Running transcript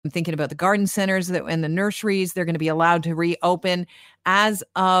thinking about the garden centers and the nurseries. They're going to be allowed to reopen as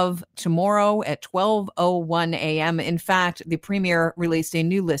of tomorrow at 12:01 a.m. In fact, the Premier released a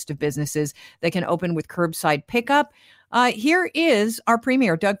new list of businesses that can open with curbside pickup. Here is our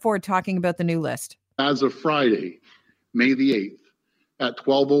Premier, Doug Ford, talking about the new list. As of Friday, May the 8th, at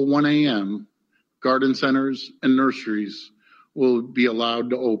 12:01 a.m., garden centers and nurseries will be allowed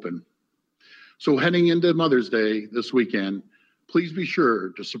to open. So heading into Mother's Day this weekend, please be sure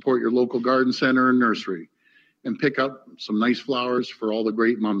to support your local garden center and nursery and pick up some nice flowers for all the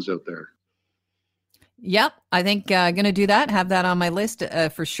great moms out there. Yep, I think going to do that, have that on my list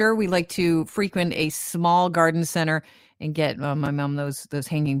for sure. We like to frequent a small garden center and get my mom those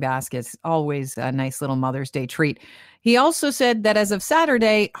hanging baskets. Always a nice little Mother's Day treat. He also said that as of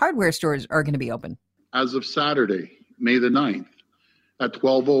Saturday, hardware stores are going to be open. As of Saturday, May the 9th, at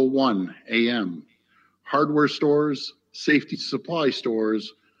 12:01 a.m., hardware stores, safety supply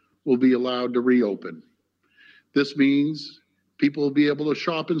stores will be allowed to reopen. This means people will be able to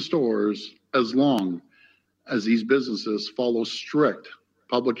shop in stores as long as these businesses follow strict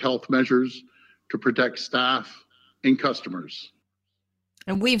public health measures to protect staff and customers.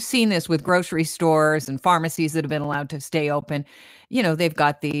 And we've seen this with grocery stores and pharmacies that have been allowed to stay open. You know, they've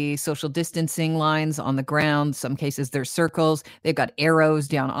got the social distancing lines on the ground. Some cases there's circles. They've got arrows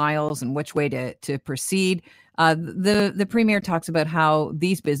down aisles and which way to proceed. The Premier talks about how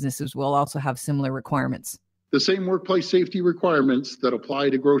these businesses will also have similar requirements. The same workplace safety requirements that apply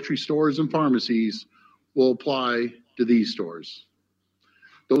to grocery stores and pharmacies will apply to these stores.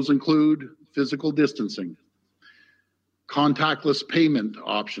 Those include physical distancing, contactless payment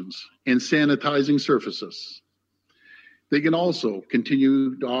options, and sanitizing surfaces. They can also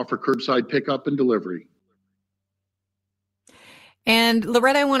continue to offer curbside pickup and delivery. And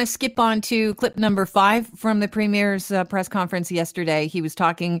Loretta, I want to skip on to clip number 5 from the Premier's press conference yesterday. He was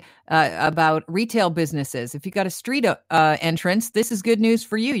talking about retail businesses. If you've got a street entrance, this is good news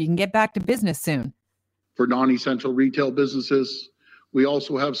for you. You can get back to business soon. For non-essential retail businesses, we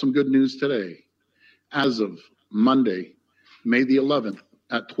also have some good news today. As of Monday, May the 11th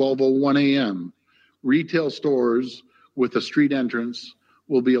at 12:01 a.m., retail stores with a street entrance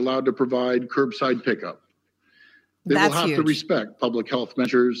will be allowed to provide curbside pickup. They will have to respect public health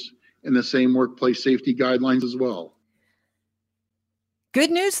measures and the same workplace safety guidelines as well. Good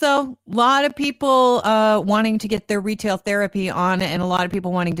news, though. A lot of people wanting to get their retail therapy on, and a lot of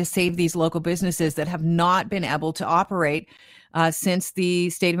people wanting to save these local businesses that have not been able to operate since the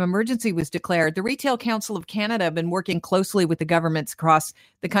state of emergency was declared. The Retail Council of Canada have been working closely with the governments across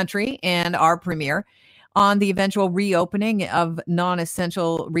the country and our Premier on the eventual reopening of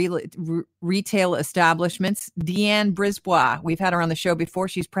non-essential retail establishments. Deanne Brisbois, we've had her on the show before.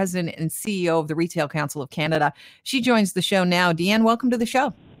 She's president and CEO of the Retail Council of Canada. She joins the show now. Deanne, welcome to the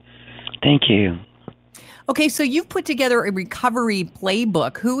show. Thank you. Okay, so you've put together a recovery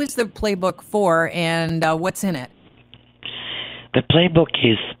playbook. Who is the playbook for, and what's in it? The playbook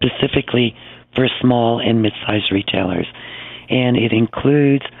is specifically for small and mid-sized retailers, and it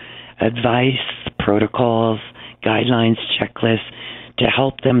includes advice, protocols, guidelines, checklists to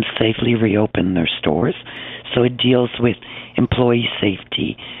help them safely reopen their stores. So it deals with employee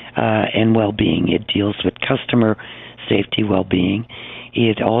safety and well-being. It deals with customer safety, well-being.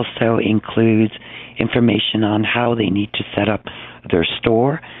 It also includes information on how they need to set up their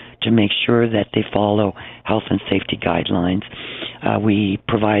store to make sure that they follow health and safety guidelines. We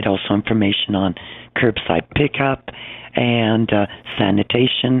provide also information on curbside pickup and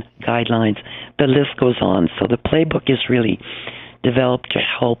sanitation guidelines. The list goes on. So the playbook is really developed to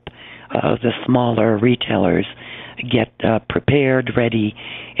help the smaller retailers get prepared, ready,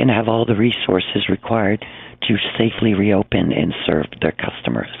 and have all the resources required to safely reopen and serve their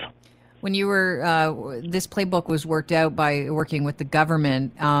customers. When you were, this playbook was worked out by working with the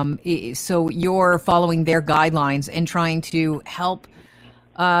government. So you're following their guidelines and trying to help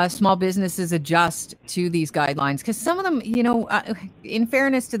small businesses adjust to these guidelines. Because some of them, you know, in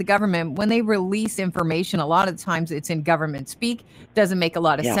fairness to the government, when they release information, a lot of the times it's in government speak, doesn't make a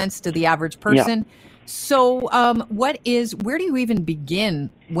lot of sense to the average person. Yeah. So where do you even begin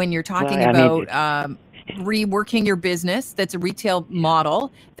when you're talking about reworking your business that's a retail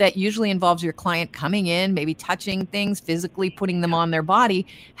model that usually involves your client coming in, maybe touching things, physically putting them on their body?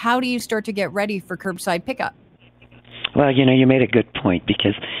 How do you start to get ready for curbside pickup? Well, you know, you made a good point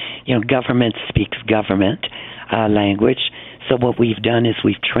because, you know, government speaks government language. So what we've done is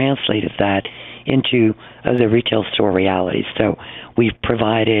we've translated that into the retail store reality. So we've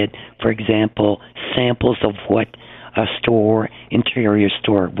provided, for example, samples of what a interior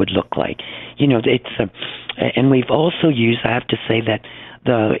store would look like. You know, and we've also used, I have to say that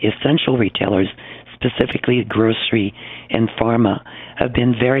the essential retailers, specifically grocery and pharma, have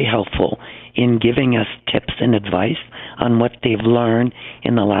been very helpful in giving us tips and advice on what they've learned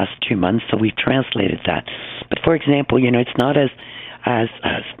in the last 2 months. So we've translated that. But for example, it's not as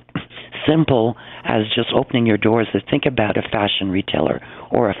simple as just opening your doors. To think about a fashion retailer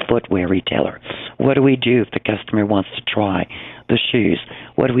or a footwear retailer. What do we do if the customer wants to try the shoes?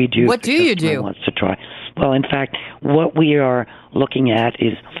 What do we do what if the do customer you do? wants to try? Well, in fact, what we are looking at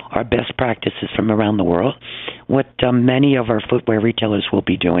is our best practices from around the world. What many of our footwear retailers will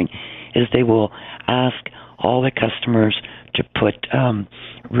be doing is they will ask all the customers to put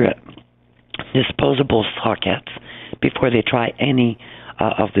disposable sockets before they try any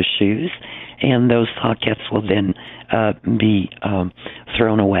of the shoes, and those sockets will then be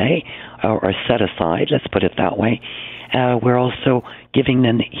thrown away or set aside, let's put it that way. We're also giving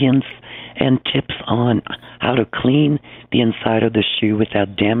them hints and tips on how to clean the inside of the shoe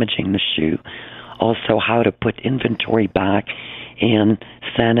without damaging the shoe. Also, how to put inventory back and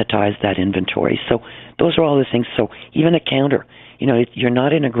sanitize that inventory. So those are all the things. So even a counter, you're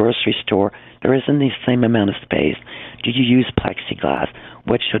not in a grocery store. There isn't the same amount of space. Do you use plexiglass?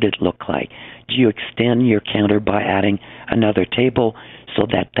 What should it look like? Do you extend your counter by adding another table so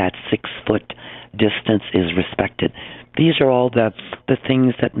that 6-foot distance is respected? These are all the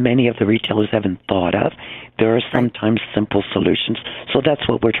things that many of the retailers haven't thought of. There are sometimes simple solutions. So that's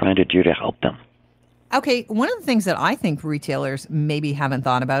what we're trying to do to help them. Okay, one of the things that I think retailers maybe haven't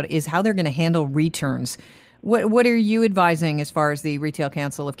thought about is how they're going to handle returns. What are you advising as far as the Retail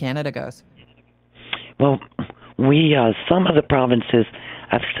Council of Canada goes? Well, we some of the provinces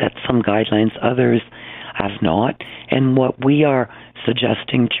have set some guidelines, others have not. And what we are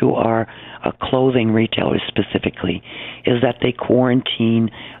suggesting to our clothing retailers specifically is that they quarantine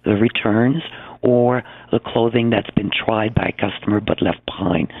the returns or the clothing that's been tried by a customer but left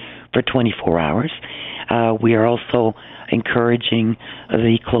behind for 24 hours. We are also encouraging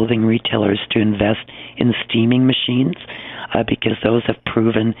the clothing retailers to invest in steaming machines because those have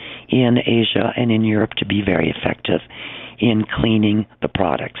proven in Asia and in Europe to be very effective in cleaning the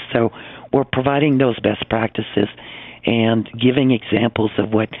products. So we're providing those best practices and giving examples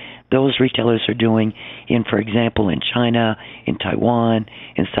of what those retailers are doing for example, in China, in Taiwan,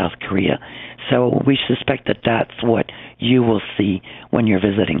 in South Korea. So we suspect that that's what you will see when you're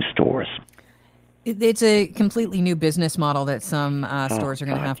visiting stores. It's a completely new business model that some stores are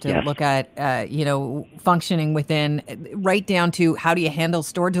going to have to look at, functioning within, right down to how do you handle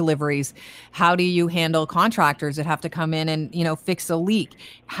store deliveries? How do you handle contractors that have to come in and, fix a leak?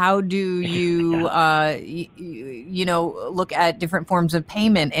 How do you, look at different forms of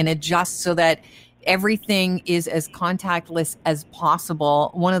payment and adjust so that everything is as contactless as possible?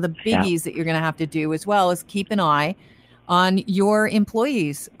 One of the biggies that you're going to have to do as well is keep an eye on your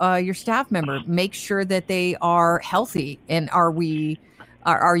employees, your staff member. Make sure that they are healthy. And are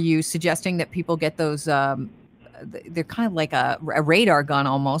you suggesting that people get those? They're kind of like a radar gun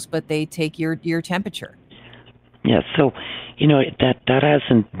almost, but they take your temperature. Yeah. So, that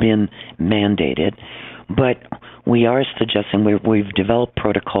hasn't been mandated, but we are suggesting we've developed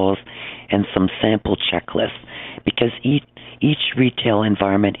protocols and some sample checklists because each retail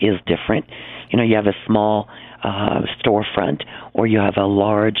environment is different. You have a small storefront or you have a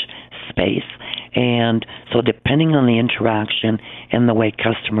large space, and so depending on the interaction and the way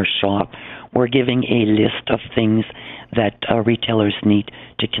customers shop, we're giving a list of things that retailers need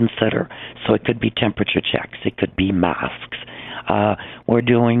to consider. So it could be temperature checks, it could be masks. We're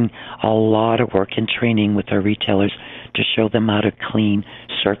doing a lot of work and training with our retailers to show them how to clean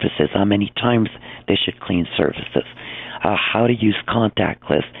surfaces, how many times they should clean surfaces, how to use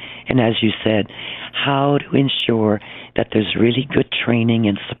contactless, and as you said, how to ensure that there's really good training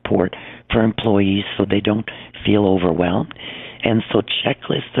and support for employees so they don't feel overwhelmed. And so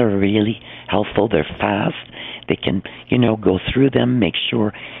checklists are really helpful. They're fast. They can, go through them, make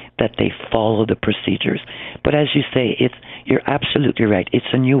sure that they follow the procedures. But as you say, you're absolutely right. It's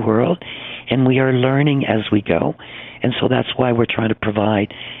a new world, and we are learning as we go. And so that's why we're trying to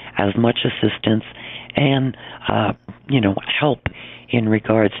provide as much assistance and, help in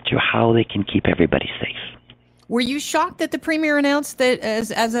regards to how they can keep everybody safe. Were you shocked that the Premier announced that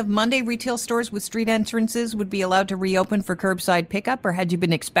as of Monday, retail stores with street entrances would be allowed to reopen for curbside pickup, or had you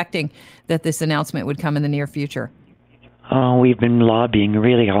been expecting that this announcement would come in the near future? We've been lobbying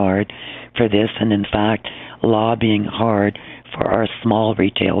really hard for this, and in fact, lobbying hard for our small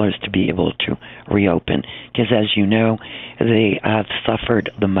retailers to be able to reopen, because as you know, they have suffered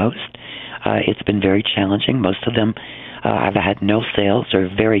the most. It's been very challenging. Most of them have had no sales or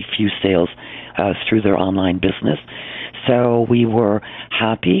very few sales through their online business. So we were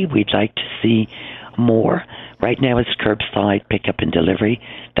happy. We'd like to see more. Right now it's curbside pickup and delivery.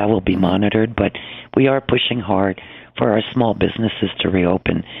 That will be monitored, but we are pushing hard for our small businesses to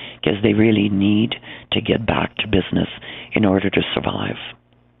reopen because they really need to get back to business in order to survive.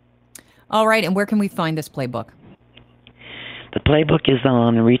 All right, and where can we find this playbook? The playbook is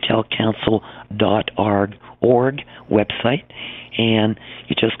on retailcouncil.org website, and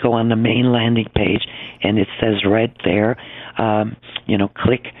you just go on the main landing page, and it says right there,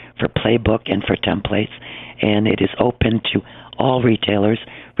 click for playbook and for templates, and it is open to all retailers,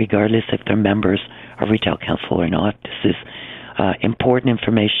 regardless if they're members of Retail Council or not. This is important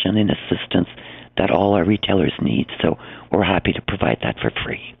information and assistance that all our retailers need, so we're happy to provide that for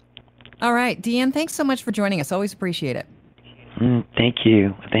free. All right, Deanne, thanks so much for joining us. Always appreciate it. Thank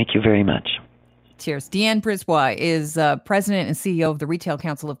you. Thank you very much. Cheers. Deanne Brisbois is President and CEO of the Retail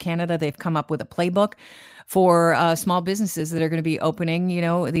Council of Canada. They've come up with a playbook for small businesses that are going to be opening.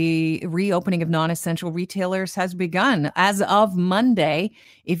 The reopening of non-essential retailers has begun. As of Monday,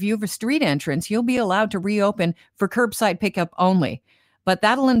 if you have a street entrance, you'll be allowed to reopen for curbside pickup only. But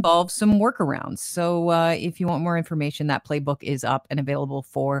that'll involve some workarounds. So if you want more information, that playbook is up and available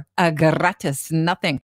for gratis, nothing.